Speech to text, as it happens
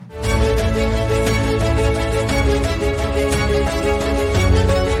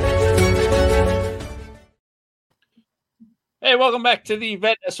welcome back to the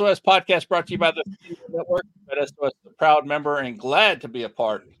Vet SOS podcast brought to you by the Network. Vet SOS is a proud member and glad to be a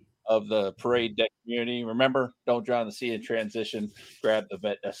part of the parade deck community. Remember, don't drown the sea in transition. Grab the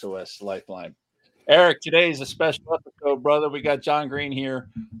Vet SOS lifeline. Eric, today is a special episode, brother. We got John Green here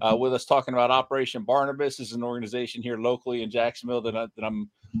with us talking about Operation Barnabas. This is an organization here locally in Jacksonville that I'm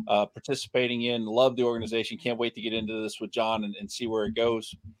participating in. Love the organization. Can't wait to get into this with John and see where it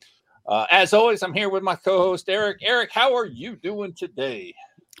goes. As always, I'm here with my co-host, Eric. Eric, how are you doing today?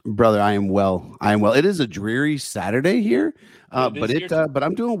 Brother, I am well. It is a dreary Saturday here, but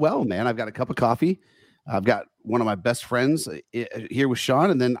I'm doing well, man. I've got a cup of coffee. I've got one of my best friends here with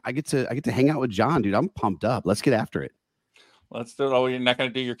Sean, and then I get to hang out with John, dude. I'm pumped up. Let's get after it. Let's do it. Oh, you're not going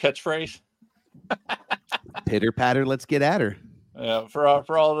to do your catchphrase? Pitter patter. Let's get at her. For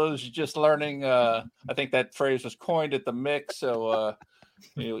all those just learning, I think that phrase was coined at the mix, so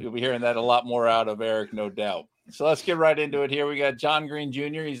you'll be hearing that a lot more out of Eric, no doubt. So let's get right into it here. We got John Green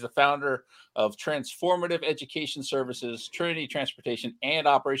Jr. He's the founder of Transformative Education Services, Trinity Transportation, and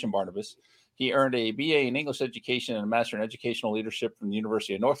Operation Barnabas. He earned a BA in English Education and a Master in Educational Leadership from the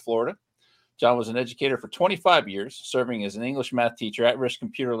University of North Florida. John was an educator for 25 years, serving as an English math teacher, at-risk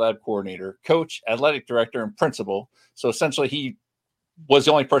computer lab coordinator, coach, athletic director, and principal. So essentially, he was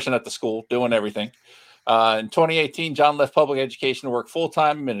the only person at the school doing everything. In 2018, John left public education to work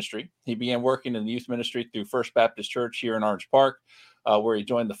full-time in ministry. He began working in the youth ministry through First Baptist Church here in Orange Park, where he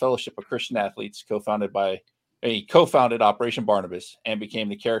joined the Fellowship of Christian Athletes, co-founded Operation Barnabas, and became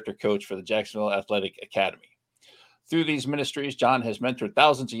the character coach for the Jacksonville Athletic Academy. Through these ministries, John has mentored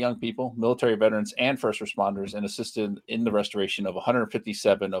thousands of young people, military veterans, and first responders, and assisted in the restoration of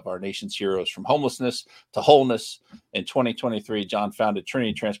 157 of our nation's heroes from homelessness to wholeness. In 2023, John founded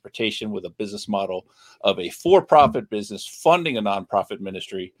Trinity Transportation with a business model of a for-profit business funding a nonprofit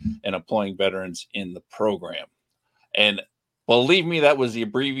ministry and employing veterans in the program. And believe me, that was the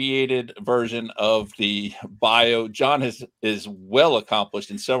abbreviated version of the bio. John is well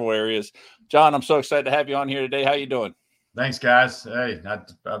accomplished in several areas. John, I'm so excited to have you on here today. How you doing? Thanks, guys. Hey,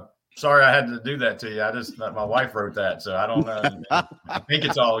 I'm sorry I had to do that to you. My wife wrote that, so I don't know. I think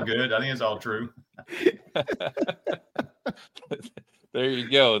it's all good. I think it's all true. There you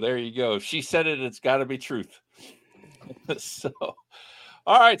go. If she said it, it's got to be truth. So,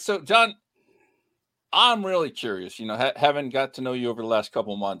 all right. So, John, I'm really curious, having got to know you over the last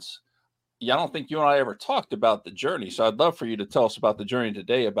couple of months. I don't think you and I ever talked about the journey. So I'd love for you to tell us about the journey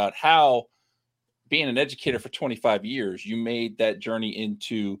today, about how being an educator for 25 years, you made that journey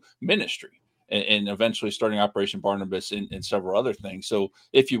into ministry and eventually starting Operation Barnabas and several other things. So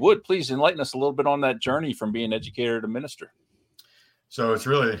if you would, please enlighten us a little bit on that journey from being an educator to minister. So it's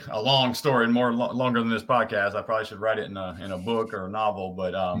really a long story and longer than this podcast. I probably should write it in a book or a novel.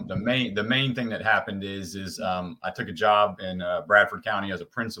 But the main thing that happened is I took a job in Bradford County as a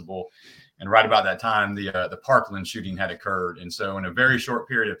principal, and right about that time the Parkland shooting had occurred. And so in a very short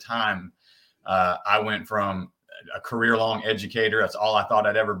period of time, I went from a career-long educator. That's all I thought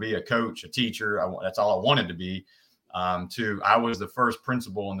I'd ever be, a coach, a teacher. That's all I wanted to be. To I was the first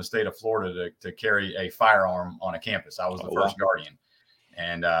principal in the state of Florida to carry a firearm on a campus. I was the first guardian.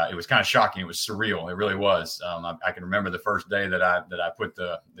 And it was kind of shocking. It was surreal. It really was. I can remember the first day that I put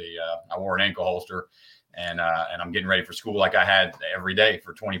I wore an ankle holster, and I'm getting ready for school like I had every day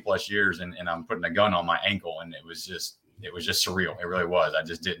for 20 plus years, and I'm putting a gun on my ankle, and it was just surreal. It really was. I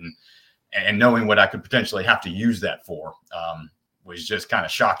just didn't, and knowing what I could potentially have to use that for was just kind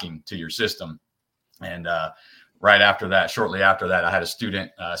of shocking to your system. And shortly after that, I had a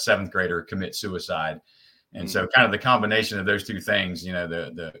student, 7th grader, commit suicide. And so kind of the combination of those two things,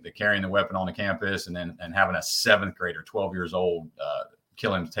 the carrying the weapon on the campus and having a 7th grader, 12 years old,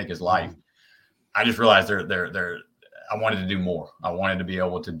 kill him, take his life. I just realized I wanted to do more. I wanted to be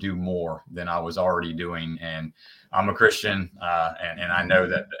able to do more than I was already doing. And I'm a Christian, and I know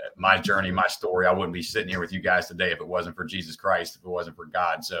that my journey, my story, I wouldn't be sitting here with you guys today if it wasn't for Jesus Christ, if it wasn't for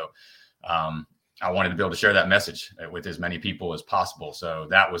God. So I wanted to be able to share that message with as many people as possible. So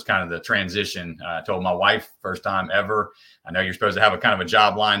that was kind of the transition. I told my wife, first time ever, I know you're supposed to have a kind of a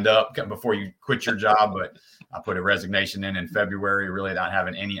job lined up before you quit your job, but I put a resignation in February, really not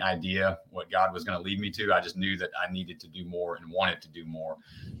having any idea what God was going to lead me to. I just knew that I needed to do more and wanted to do more.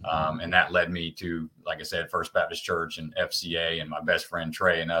 And that led me to, like I said, First Baptist Church and FCA and my best friend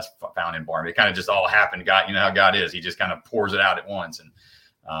Trey and us founding Barnabas. It kind of just all happened. God, you know how God is. He just kind of pours it out at once. And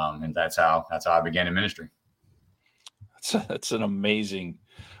that's how I began in ministry. That's an amazing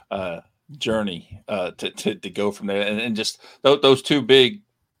journey to go from there, and just those two big,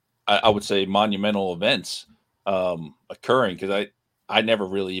 I would say, monumental events occurring, because I never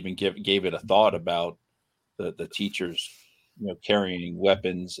really even gave it a thought about the teachers carrying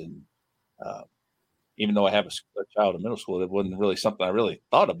weapons. And even though I have a child in middle school, it wasn't really something I really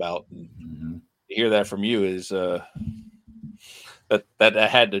thought about. And to hear that from you is that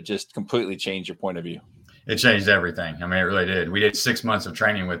had to just completely change your point of view. It changed everything. I mean, it really did. We did 6 months of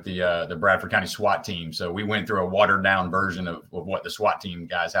training with the Bradford County SWAT team. So we went through a watered down version of what the SWAT team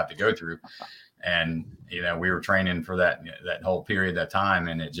guys have to go through. And, we were training for that whole period, that time.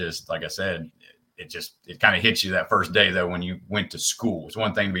 And it just, like I said, it kind of hits you that first day, though, when you went to school. It's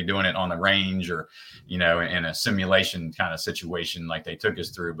one thing to be doing it on the range or, in a simulation kind of situation like they took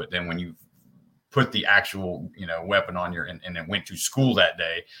us through. But then when you put the actual, weapon on and then went to school that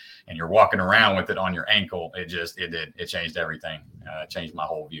day and you're walking around with it on your ankle, it changed everything. It changed my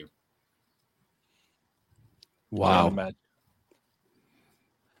whole view. Wow.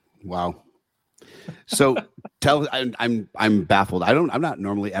 Wow. So I'm baffled. I'm not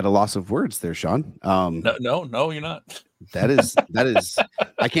normally at a loss of words there, Sean. No, you're not. That is,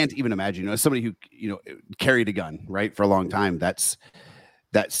 I can't even imagine, as somebody who, carried a gun, right, for a long time.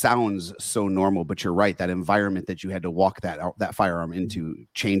 That sounds so normal, but you're right. That environment that you had to walk that firearm into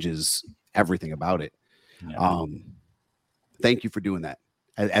changes everything about it. Yeah. Thank you for doing that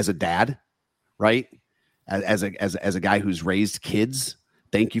as a dad, right? As a guy who's raised kids.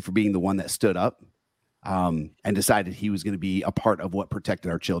 Thank you for being the one that stood up and decided he was going to be a part of what protected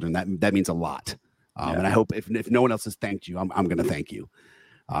our children. That means a lot. And I hope if no one else has thanked you, I'm going to thank you.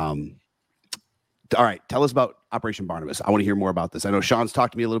 All right. Tell us about Operation Barnabas. I want to hear more about this. I know Sean's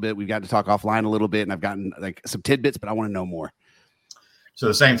talked to me a little bit. We've got to talk offline a little bit, and I've gotten some tidbits, but I want to know more. So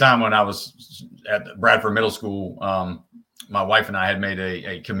the same time when I was at Bradford Middle School, my wife and I had made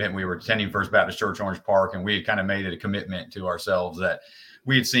a commitment. We were attending First Baptist Church Orange Park, and we had kind of made it a commitment to ourselves that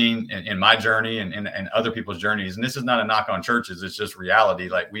we had seen in my journey and other people's journeys. And this is not a knock on churches. It's just reality.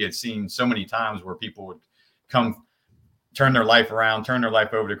 Like, we had seen so many times where people would come, turn their life around, turn their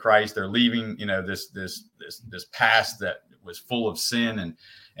life over to Christ. They're leaving, this past that was full of sin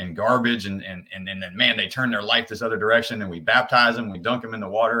and garbage. And then, man, they turn their life this other direction, and we baptize them, we dunk them in the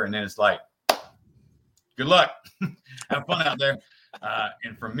water. And then it's like, good luck. Have fun out there.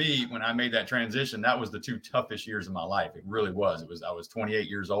 And for me, when I made that transition, that was the two toughest years of my life. It really was. I was 28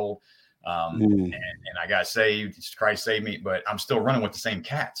 years old. And I got saved. Christ saved me, but I'm still running with the same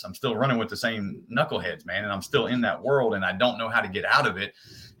cats. I'm still running with the same knuckleheads, man. And I'm still in that world, and I don't know how to get out of it.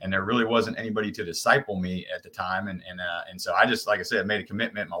 And there really wasn't anybody to disciple me at the time. And so I just, like I said, made a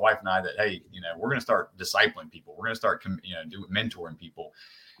commitment, my wife and I, that, hey, we're going to start discipling people. We're going to start, mentoring people.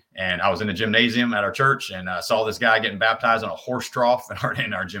 And I was in a gymnasium at our church, and I saw this guy getting baptized on a horse trough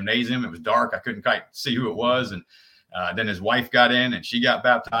in our gymnasium. It was dark. I couldn't quite see who it was. And then his wife got in, and she got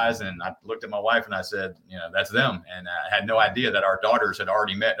baptized. And I looked at my wife and I said, that's them. And I had no idea that our daughters had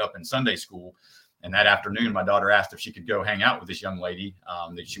already met up in Sunday school. And that afternoon, my daughter asked if she could go hang out with this young lady.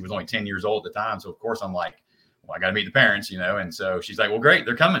 That she was only 10 years old at the time. So, of course, I'm like, well, I got to meet the parents, And so she's like, well, great.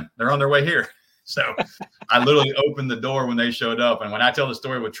 They're coming. They're on their way here. So I literally opened the door when they showed up. And when I tell the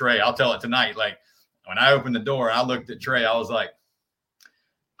story with Trey, I'll tell it tonight. Like, when I opened the door, I looked at Trey. I was like,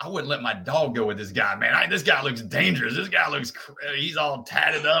 I wouldn't let my dog go with this guy, man. This guy looks dangerous. This guy looks crazy. He's all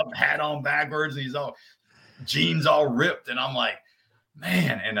tatted up, hat on backwards, and he's all jeans all ripped. And I'm like,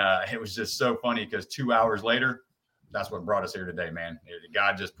 man. And it was just so funny, because 2 hours later, that's what brought us here today, man.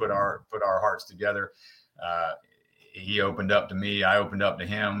 God just put our hearts together. He opened up to me. I opened up to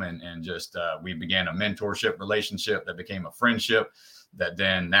him, and just we began a mentorship relationship that became a friendship. That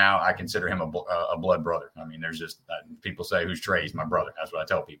then now I consider him a blood brother. I mean, there's just people say, who's Trey? He's my brother. That's what I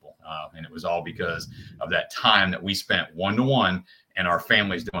tell people. And it was all because of that time that we spent one-to-one and our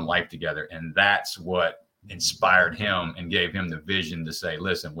families doing life together. And that's what inspired him and gave him the vision to say,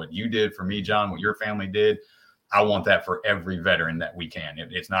 listen, what you did for me, John, what your family did, I want that for every veteran that we can.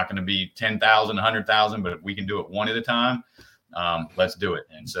 It's not going to be 10,000, 100,000, but if we can do it one at a time, let's do it.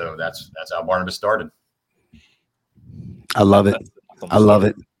 And so that's how Barnabas started. I love it. I love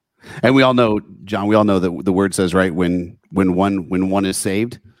it. And we all know, John, that the word says, right, when one is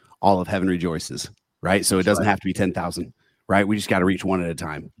saved, all of heaven rejoices, right? So it doesn't have to be 10,000, right? We just got to reach one at a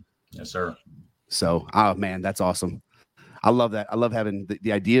time. Yes, sir. So, oh man, that's awesome. I love that. I love having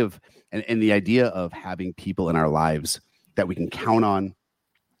the idea of, and the idea of having people in our lives that we can count on,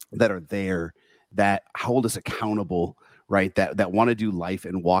 that are there, that hold us accountable, right? That want to do life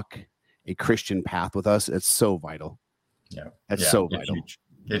and walk a Christian path with us. It's so vital. Yeah, that's so vital. Huge.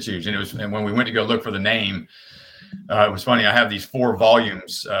 It's huge. And when we went to go look for the name, it was funny. I have these 4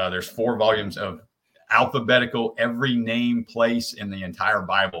 volumes. There's 4 volumes of alphabetical, every name, place in the entire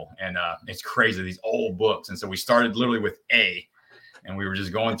Bible. And it's crazy, these old books. And so we started literally with A. And we were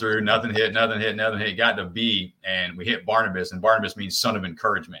just going through, nothing hit. Got to B, and we hit Barnabas, and Barnabas means son of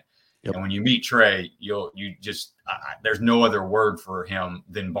encouragement. Yep. And when you meet Trey, there's no other word for him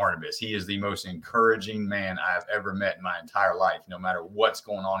than Barnabas. He is the most encouraging man I've ever met in my entire life. No matter what's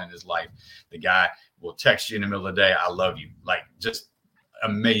going on in his life, the guy will text you in the middle of the day, I love you. Like, just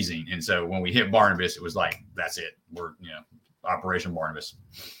amazing. And so when we hit Barnabas, it was like, that's it. We're, Operation Barnabas.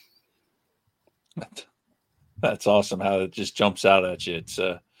 That's awesome how it just jumps out at you. It's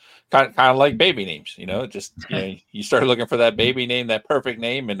kind of like baby names, you start looking for that baby name, that perfect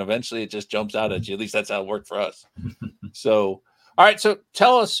name, and eventually it just jumps out at you. At least that's how it worked for us. So, all right. So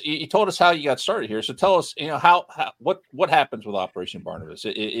tell us, you told us how you got started here. So tell us, what happens with Operation Barnabas?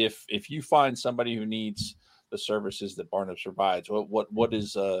 If you find somebody who needs the services that Barnabas provides, what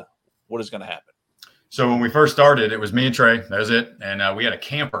is going to happen? So when we first started, it was me and Trey. That was it. And we had a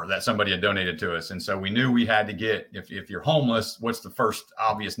camper that somebody had donated to us. And so we knew we had to get, if you're homeless, what's the first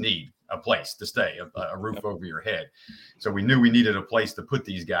obvious need? A place to stay, a roof over your head. So we knew we needed a place to put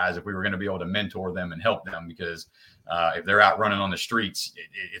these guys if we were going to be able to mentor them and help them, because if they're out running on the streets,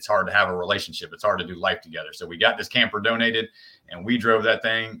 it's hard to have a relationship. It's hard to do life together. So we got this camper donated, and we drove that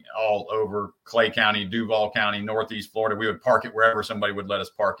thing all over Clay County, Duval County, Northeast Florida. We would park it wherever somebody would let us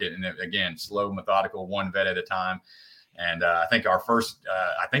park it. And again, slow, methodical, one vet at a time. And I think our first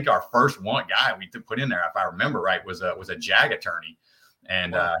one guy we put in there, if I remember right, was a JAG attorney.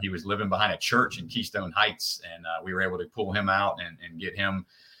 And he was living behind a church in Keystone Heights, and we were able to pull him out and get him.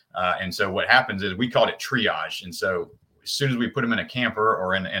 And so what happens is we called it triage. And so as soon as we put him in a camper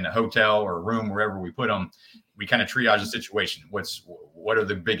or in a hotel or a room, wherever we put them, we kind of triage the situation. What are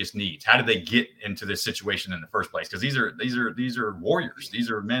the biggest needs? How did they get into this situation in the first place? Because these are warriors. These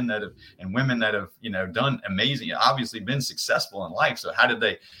are men and women that have done amazing, obviously been successful in life. So how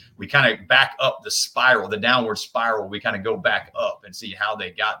did we kind of back up the spiral, the downward spiral? We kind of go back up and see how they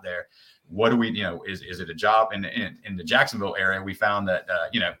got there. What do we, is it a job? In the Jacksonville area, we found that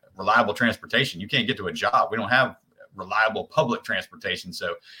reliable transportation. You can't get to a job. We don't have reliable public transportation.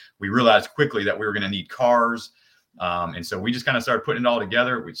 So we realized quickly that we were going to need cars. And so we just kind of started putting it all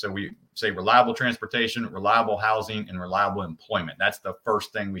together. So we say reliable transportation, reliable housing, and reliable employment. That's the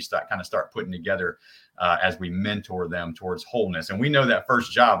first thing we start putting together as we mentor them towards wholeness. And we know that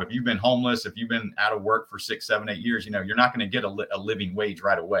first job, if you've been homeless, if you've been out of work for 6, 7, 8 years, you're not going to get a living wage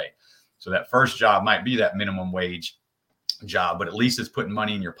right away. So that first job might be that minimum wage job, but at least it's putting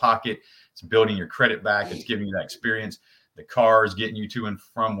money in your pocket. It's building your credit back. It's giving you that experience. The car is getting you to and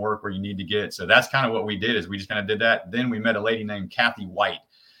from work where you need to get. So that's kind of what we did, is we just kind of did that. Then we met a lady named Kathy White.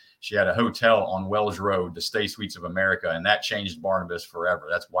 She had a hotel on Wells Road, the Stay Suites of America, and that changed Barnabas forever.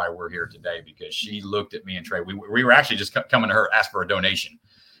 That's why we're here today, because she looked at me and Trey. We were actually just coming to her, ask for a donation.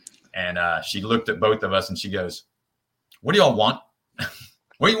 And she looked at both of us and she goes, "What do y'all want?"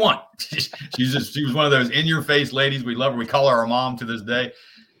 What do you want? She was one of those in-your-face ladies. We love her. We call her our mom to this day.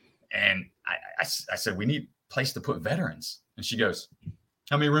 And I said, "We need a place to put veterans." And she goes,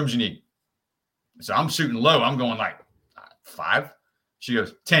 "How many rooms you need?" So I'm shooting low. I'm going like 5. She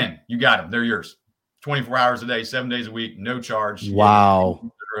goes, 10. You got them. They're yours. 24 hours a day, 7 days a week, no charge.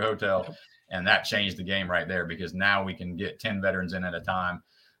 Wow. Her hotel. And that changed the game right there, because now we can get 10 veterans in at a time.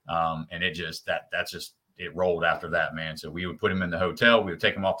 And it just, it rolled after that, man. So we would put them in the hotel. We would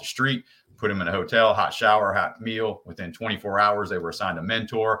take them off the street, put them in a hotel, hot shower, hot meal. Within 24 hours, they were assigned a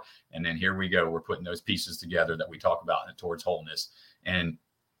mentor. And then here we go. We're putting those pieces together that we talk about towards wholeness. And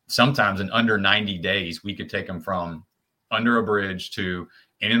sometimes in under 90 days, we could take them from under a bridge to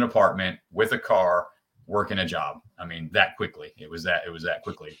in an apartment with a car, working a job. I mean, that quickly. It was that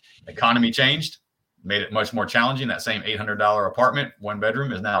quickly. The economy changed, made it much more challenging. That same $800 apartment, 1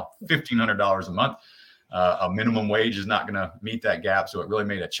 bedroom, is now $1,500 a month. A minimum wage is not going to meet that gap. So it really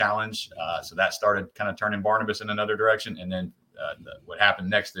made a challenge. So that started kind of turning Barnabas in another direction. And then what happened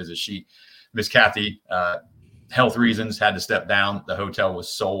next is Miss Kathy, health reasons, had to step down. The hotel was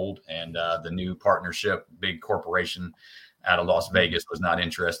sold, and the new partnership, big corporation out of Las Vegas, was not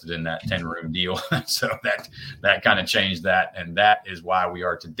interested in that 10-room deal. So that kind of changed that. And that is why we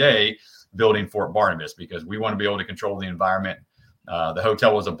are today building Fort Barnabas, because we want to be able to control the environment. The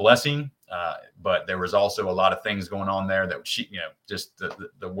hotel was a blessing, but there was also a lot of things going on there that just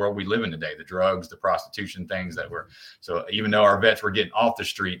the world we live in today, the drugs, the prostitution, things that were. So even though our vets were getting off the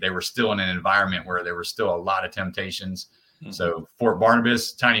street, they were still in an environment where there were still a lot of temptations. Mm-hmm. So Fort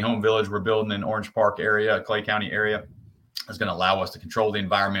Barnabas, tiny home village we're building in Orange Park area, Clay County area, is going to allow us to control the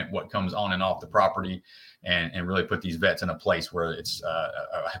environment, what comes on and off the property, and really put these vets in a place where it's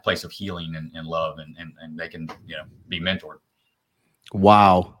a place of healing and love, and they can be mentored.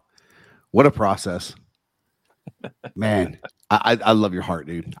 Wow. What a process. Man, I love your heart,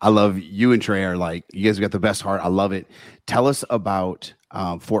 dude. I love you and Trey are like, you guys got the best heart. I love it. Tell us about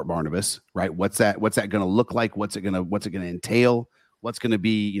Fort Barnabas, right? What's that going to look like? What's it going to entail? What's going to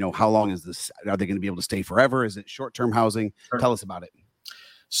be, how long is this? Are they going to be able to stay forever? Is it short-term housing? Sure. Tell us about it.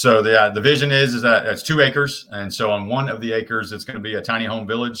 So the vision is that it's 2 acres. And so on one of the acres, it's going to be a tiny home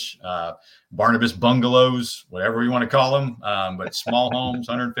village, Barnabas bungalows, whatever you want to call them. But small homes,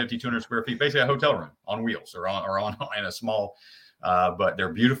 150, 200 square feet, basically a hotel room on wheels or on in a small, but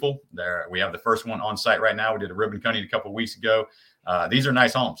they're beautiful. We have the first one on site right now. We did a ribbon cutting a couple of weeks ago. These are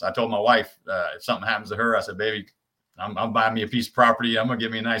nice homes. I told my wife, if something happens to her, I said, baby, I'm buying me a piece of property. I'm going to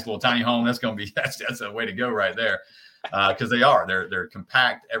give me a nice little tiny home. That's going to be, that's a way to go right there. Because they're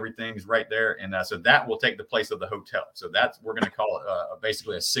compact, everything's right there, and so that will take the place of the hotel. So we're going to call it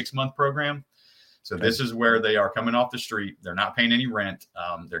basically a 6-month program. So this is where they are coming off the street. They're not paying any rent.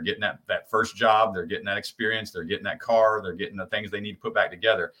 They're getting that first job. They're getting that experience. They're getting that car. They're getting the things they need to put back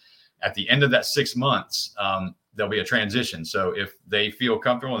together. At the end of that 6 months, there'll be a transition. So if they feel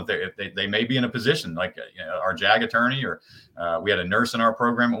comfortable, if they may be in a position like our JAG attorney, or we had a nurse in our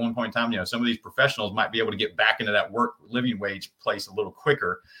program at one point in time. Some of these professionals might be able to get back into that work living wage place a little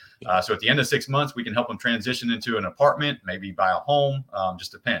quicker. So at the end of 6 months, we can help them transition into an apartment, maybe buy a home.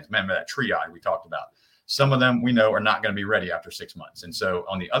 Just depends. Remember that triage we talked about. Some of them we know are not going to be ready after 6 months. And so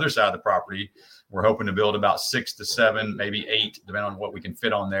on the other side of the property, we're hoping to build about 6 to 7, maybe 8, depending on what we can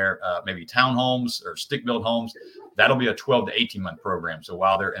fit on there, maybe townhomes or stick-built homes. That'll be a 12 to 18-month program. So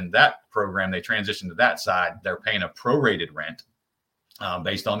while they're in that program, they transition to that side. They're paying a prorated rent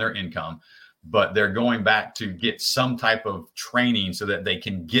based on their income, but they're going back to get some type of training so that they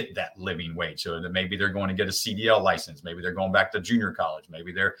can get that living wage. So that maybe they're going to get a CDL license. Maybe they're going back to junior college.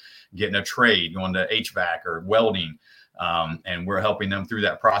 Maybe they're getting a trade, going to HVAC or welding. And we're helping them through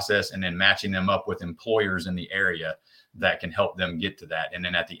that process and then matching them up with employers in the area that can help them get to that. And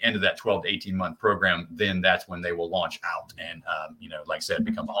then at the end of that 12 to 18 month program, then that's when they will launch out and, like I said,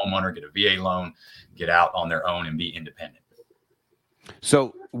 become a homeowner, get a VA loan, get out on their own and be independent.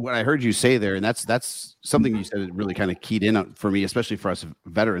 So what I heard you say there, and that's something you said that really kind of keyed in on for me, especially for us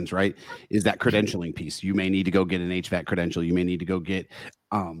veterans, right? Is that credentialing piece. You may need to go get an HVAC credential. You may need to go get,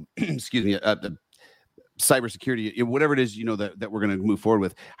 the cybersecurity, whatever it is, that we're going to move forward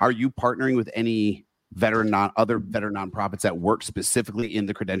with. Are you partnering with any other veteran nonprofits that work specifically in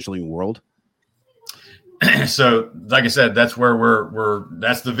the credentialing world? So like I said, that's where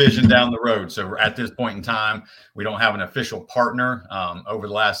that's the vision down the road. So at this point in time, we don't have an official partner. Over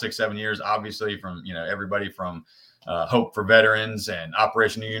the last 6-7 years, obviously from, everybody from Hope for Veterans and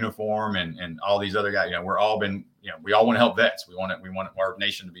Operation Uniform and all these other guys, we all want to help vets. We want our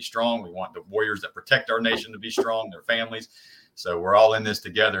nation to be strong. We want the warriors that protect our nation to be strong, their families. So we're all in this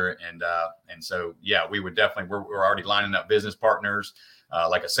together. And so, yeah, we would definitely, we're already lining up business partners.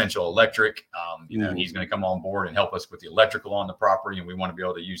 Like Essential Electric, he's going to come on board and help us with the electrical on the property, and we want to be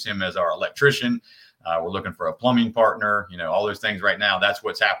able to use him as our electrician. We're looking for a plumbing partner, all those things right now. That's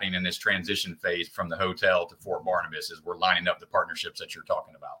what's happening in this transition phase from the hotel to Fort Barnabas, is we're lining up the partnerships that you're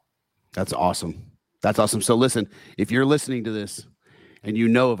talking about. That's awesome. So listen, if you're listening to this and you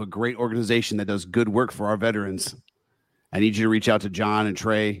know of a great organization that does good work for our veterans, I need you to reach out to John and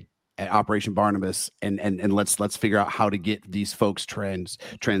Trey at Operation Barnabas, and let's figure out how to get these folks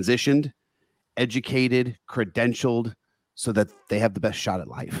transitioned, educated, credentialed, so that they have the best shot at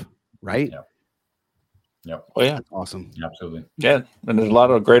life. Right? Yep. Oh yeah. That's awesome. Absolutely. Yeah, and there's a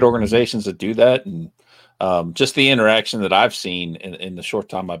lot of great organizations that do that, and just the interaction that I've seen in the short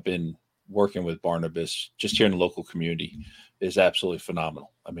time I've been working with Barnabas, just here in the local community, is absolutely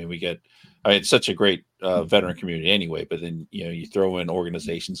phenomenal. I mean, it's such a great veteran community anyway, but then, you throw in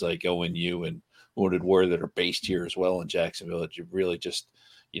organizations like ONU and Wounded Warrior that are based here as well in Jacksonville. It really just,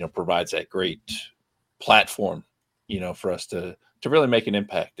 provides that great platform, for us to really make an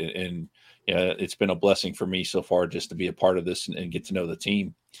impact. And it's been a blessing for me so far just to be a part of this and get to know the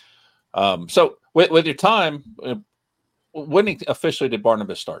team. So with your time, when officially did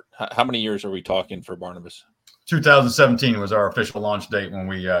Barnabas start? How many years are we talking for Barnabas? 2017 was our official launch date.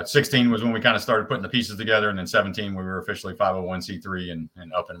 When 16 was when we kind of started putting the pieces together, and then 17 we were officially 501c3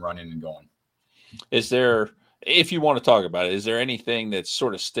 and up and running and going. Is there, if you want to talk about it, is there anything that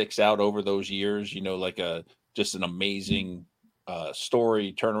sort of sticks out over those years? Like just an amazing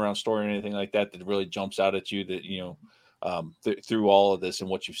story, turnaround story, or anything like that really jumps out at you that through all of this and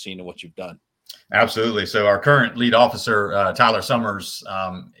what you've seen and what you've done? Absolutely. So our current lead officer, Tyler Summers,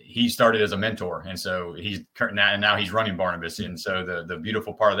 he started as a mentor, and so now he's running Barnabas. And so the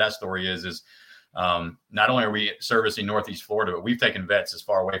beautiful part of that story is Not only are we servicing Northeast Florida, but we've taken vets as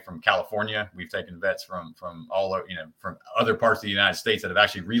far away from California. We've taken vets from all over, from other parts of the United States that have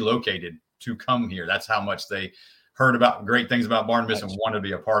actually relocated to come here. That's how much they heard about great things about Barnabas and wanted to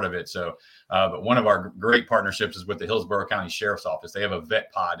be a part of it. So, but one of our great partnerships is with the Hillsborough County Sheriff's Office. They have a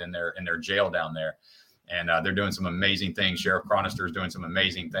vet pod in their jail down there. And they're doing some amazing things. Sheriff Chronister is doing some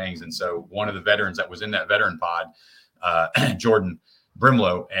amazing things. And so one of the veterans that was in that veteran pod, Jordan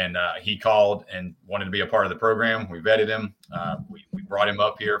Brimlow, and he called and wanted to be a part of the program. We vetted him. We brought him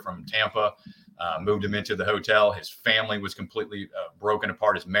up here from Tampa, moved him into the hotel. His family was completely broken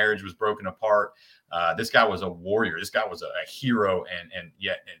apart. His marriage was broken apart. This guy was a warrior. This guy was a hero. And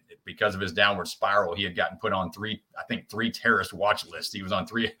yet because of his downward spiral, he had gotten put on three terrorist watch lists. He was on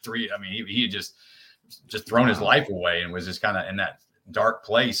three. I mean, he had just thrown his life away and was just kind of in that dark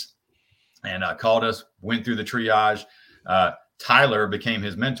place, and called us, went through the triage. Tyler became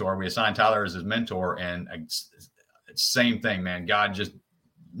his mentor. We assigned Tyler as his mentor, and same thing, man. God just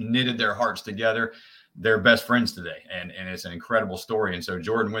knitted their hearts together. They're best friends today. And it's an incredible story. And so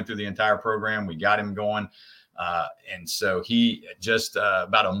Jordan went through the entire program. We got him going. And so he just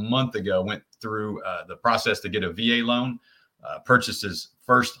about a month ago went through the process to get a VA loan, purchased his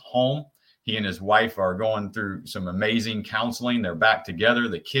first home. He and his wife are going through some amazing counseling. They're back together.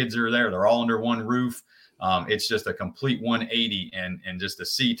 The kids are there. They're all under one roof. It's just a complete 180. And just to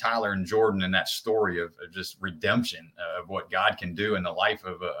see Tyler and Jordan in that story of just redemption of what God can do in the life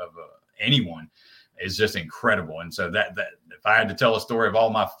of anyone is just incredible. And so that if I had to tell a story of all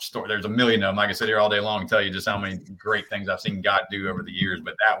my story, there's a million of them. I could sit here all day long and tell you just how many great things I've seen God do over the years.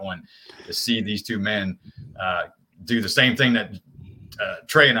 But that one, to see these two men do the same thing that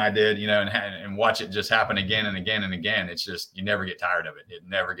Trey and I did, and watch it just happen again and again and again. It's just, you never get tired of it. It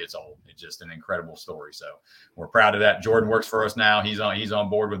never gets old. It's just an incredible story. So we're proud of that. Jordan works for us now. He's on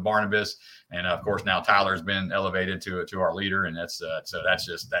board with Barnabas. And of course, now Tyler's been elevated to our leader. And that's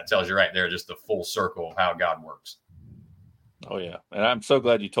that tells you right there, just the full circle of how God works. Oh yeah. And I'm so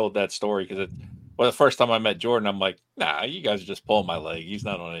glad you told that story, because the first time I met Jordan, I'm like, nah, you guys are just pulling my leg. He's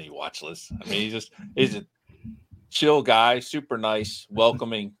not on any watch list. I mean, he's a chill guy, super nice,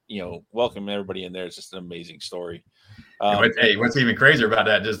 welcoming everybody in there. It's just an amazing story. Hey, what's even crazier about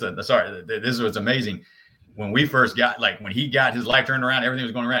that? This was amazing. When we first when he got his life turned around, everything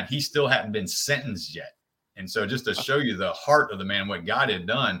was going around. He still hadn't been sentenced yet. And so just to show you the heart of the man, what God had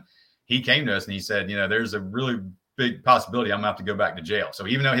done, he came to us and he said, there's a really big possibility I'm gonna have to go back to jail. So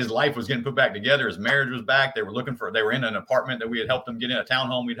even though his life was getting put back together, his marriage was back, they were in an apartment that we had helped him get in, a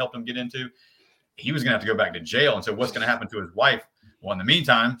townhome we'd helped him get into. He was going to have to go back to jail. And so what's going to happen to his wife? Well, in the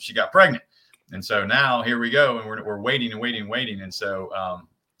meantime, she got pregnant. And so now here we go. And we're waiting and waiting and waiting. And so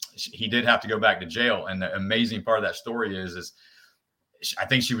he did have to go back to jail. And the amazing part of that story is I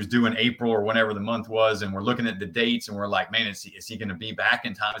think she was due in April or whenever the month was. And we're looking at the dates and we're like, man, is he going to be back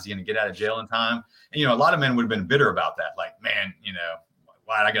in time? Is he going to get out of jail in time? And, a lot of men would have been bitter about that. Like, man,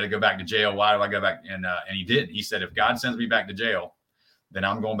 why I got to go back to jail? Why do I go back? And he didn't. He said, if God sends me back to jail, then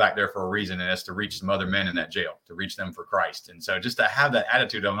I'm going back there for a reason, and that's to reach some other men in that jail, to reach them for Christ. And so just to have that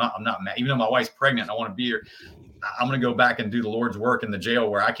attitude, I'm not mad. Even though my wife's pregnant, I want to be here. I'm going to go back and do the Lord's work in the jail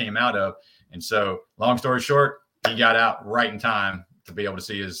where I came out of. And so long story short, he got out right in time to be able to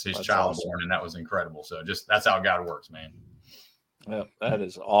see his child awesome. Born. And that was incredible. So just, that's how God works, man. Yeah, that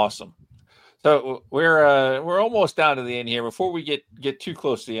is awesome. So we're almost down to the end here. Before we get too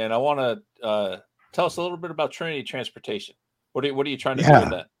close to the end, I want to tell us a little bit about Trinity Transportation. What are you trying to do with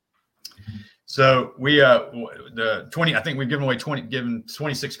that? So we the 20. I think we've given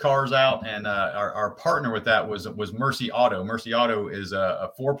 26 cars out, and our partner with that was Mercy Auto. Mercy Auto is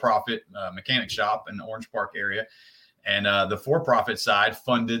a for-profit mechanic shop in the Orange Park area, and the for-profit side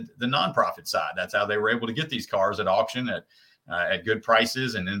funded the nonprofit side. That's how they were able to get these cars at auction at good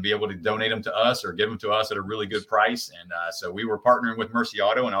prices, and then be able to donate them to us or give them to us at a really good price. And so we were partnering with Mercy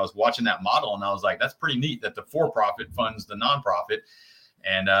Auto, and I was watching that model, and I was like, that's pretty neat that the for-profit funds the nonprofit.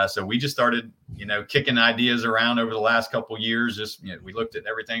 And so we just started, kicking ideas around over the last couple of years. Just, we looked at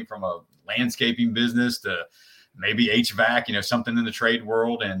everything from a landscaping business to maybe HVAC, something in the trade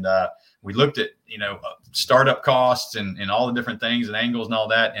world. And we looked at, startup costs and all the different things and angles and all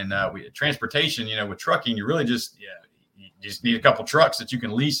that. And transportation, with trucking, you really just need a couple trucks that you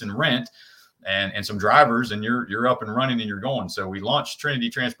can lease and rent and some drivers, and you're up and running and you're going. So we launched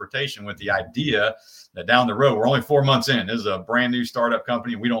Trinity Transportation with the idea that down the road, we're only 4 months in. This is a brand new startup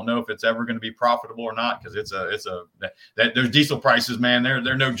company. We don't know if it's ever going to be profitable or not, because those diesel prices, man,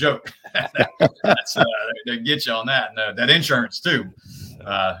 they're no joke. They get you on that. And that insurance too.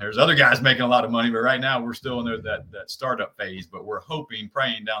 There's other guys making a lot of money, but right now we're still in that startup phase. But we're hoping,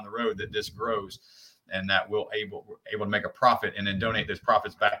 praying down the road that this grows and that we're able to make a profit and then donate those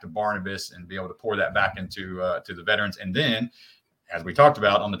profits back to Barnabas and be able to pour that back into to the veterans. And then, as we talked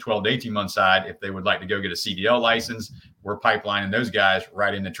about on the 12 to 18 month side, if they would like to go get a CDL license, we're pipelining those guys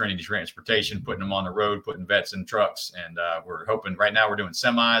right into Trinity Transportation, putting them on the road, putting vets in trucks. And we're hoping right now we're doing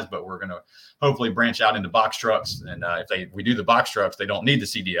semis, but we're going to hopefully branch out into box trucks. And if we do the box trucks, they don't need the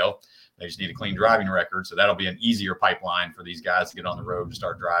CDL. They just need a clean driving record. So that'll be an easier pipeline for these guys to get on the road and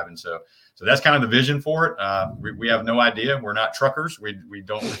start driving. So that's kind of the vision for it. We have no idea. We're not truckers. We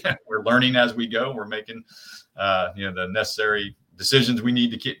don't, we're learning as we go. We're making, the necessary decisions we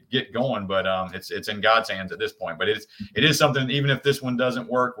need to get going, but it's in God's hands at this point. But it is something, even if this one doesn't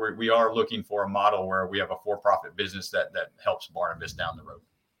work, we are looking for a model where we have a for-profit business that helps Barnabas down the road.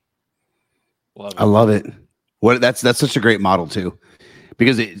 I love it. That's such a great model too,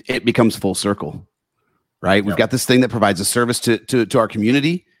 because it becomes full circle, right? We've got this thing that provides a service to our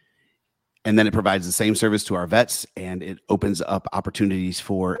community, and then it provides the same service to our vets, and it opens up opportunities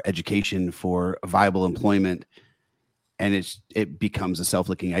for education, for viable employment. And it becomes a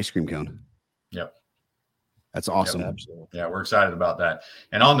self-licking ice cream cone. Yep. That's awesome. Yep, absolutely. Yeah, we're excited about that.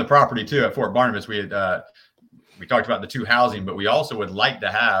 And on the property too, at Fort Barnabas, we talked about the 2 housing, but we also would like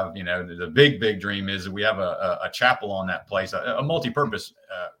to have, the big dream is we have a chapel on that place, a multi-purpose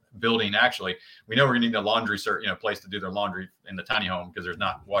building. Actually, we know we're gonna need a laundry place to do their laundry in the tiny home because there's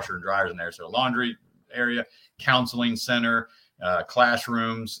not washer and dryers in there. So a laundry area, counseling center,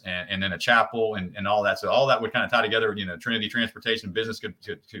 classrooms, and then a chapel and all that. So all that would kind of tie together. Trinity Transportation business could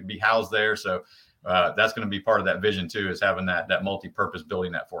be housed there. So that's going to be part of that vision too, is having that multi-purpose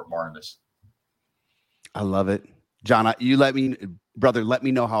building at Fort Barnabas. I love it. John, let me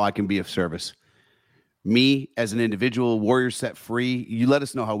know how I can be of service. Me as an individual, Warrior Set Free, you let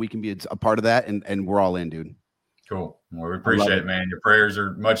us know how we can be a part of that, and we're all in, dude. Cool. Well, we appreciate it, man. Your prayers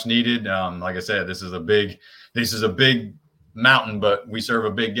are much needed. Like I said, this is a big mountain, but we serve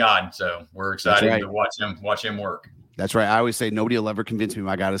a big God, so we're excited to watch him work. That's right. I always say nobody will ever convince me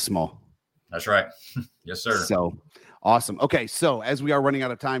my God is small. That's right. Yes, sir. So awesome. Okay, so as we are running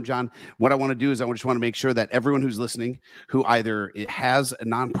out of time, John, what I want to do is I just want to make sure that everyone who's listening, who either it has a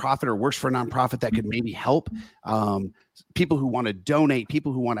nonprofit or works for a nonprofit that could maybe help, people who want to donate,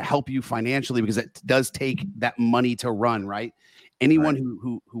 people who want to help you financially, because it does take that money to run, right? Anyone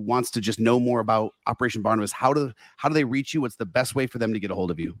who wants to just know more about Operation Barnabas, how do they reach you? What's the best way for them to get a hold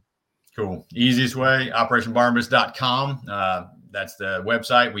of you? Cool. Easiest way, operationbarnabas.com. That's the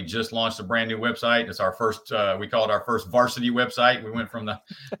website. We just launched a brand new website. It's our first, we call it our first varsity website. We went from the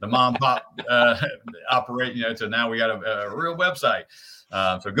mom pop operate, to now we got a real website.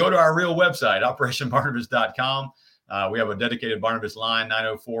 So go to our real website, operationbarnabas.com. We have a dedicated Barnabas line,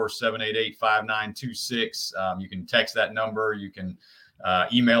 904-788-5926. You can text that number. You can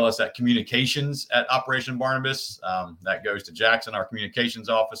email us at communications@Operation Barnabas. That goes to Jackson, our communications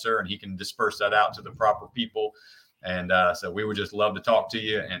officer, and he can disperse that out to the proper people. And so we would just love to talk to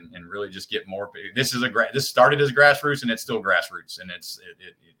you and really just get more. This started as grassroots, and it's still grassroots, and it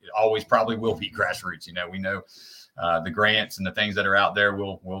always probably will be grassroots. We know the grants and the things that are out there,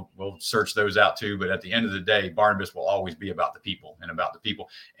 we'll search those out too. But at the end of the day, Barnabas will always be about the people and about the people.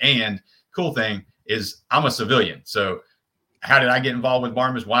 And cool thing is I'm a civilian. So how did I get involved with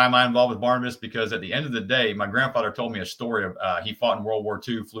Barnabas? Why am I involved with Barnabas? Because at the end of the day, my grandfather told me a story of he fought in World War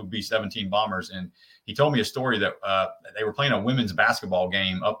II, flew B-17 bombers. And he told me a story that they were playing a women's basketball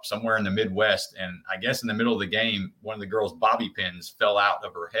game up somewhere in the Midwest. And I guess in the middle of the game, one of the girls' bobby pins fell out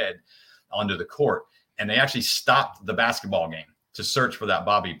of her head onto the court. And they actually stopped the basketball game to search for that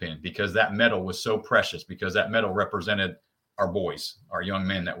bobby pin because that medal was so precious, because that medal represented our boys, our young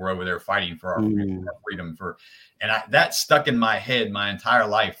men that were over there fighting for our freedom. That stuck in my head my entire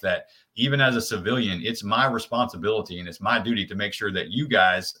life, that even as a civilian, it's my responsibility and it's my duty to make sure that you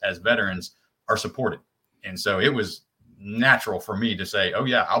guys as veterans are supported. And so it was natural for me to say, oh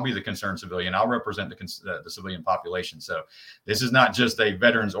yeah, I'll be the concerned civilian. I'll represent the civilian population. So this is not just a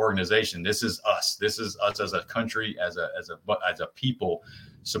veterans organization. This is us. This is us as a country, as a people,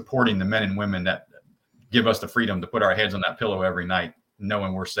 supporting the men and women that give us the freedom to put our heads on that pillow every night,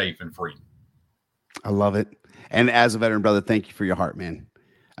 knowing we're safe and free. I love it. And as a veteran brother, thank you for your heart, man.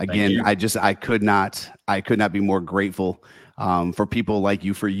 Again, I could not be more grateful for people like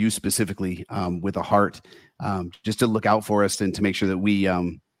you, for you specifically, with a heart, just to look out for us and to make sure that we,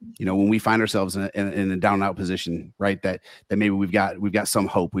 when we find ourselves in a down and out position, right, that maybe we've got some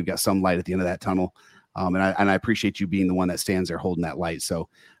hope, we've got some light at the end of that tunnel. And I appreciate you being the one that stands there holding that light. So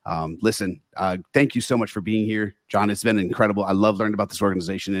listen, thank you so much for being here, John. It's been incredible. I love learning about this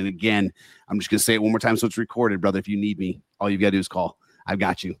organization. And again, I'm just going to say it one more time so it's recorded, brother. If you need me, all you've got to do is call. I've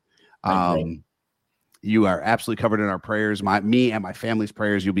got you. You are absolutely covered in our prayers. Me and my family's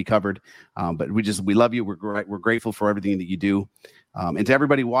prayers, you'll be covered. But we love you. We're grateful for everything that you do. And to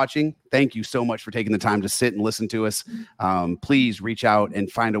everybody watching, thank you so much for taking the time to sit and listen to us. Please reach out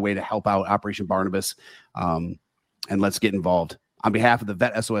and find a way to help out Operation Barnabas. And let's get involved. On behalf of the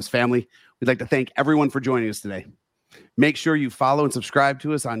Vet SOS family, we'd like to thank everyone for joining us today. Make sure you follow and subscribe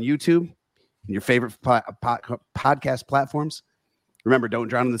to us on YouTube and your favorite podcast platforms. Remember, don't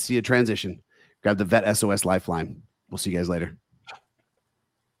drown in the sea of transition. Grab the Vet SOS Lifeline. We'll see you guys later.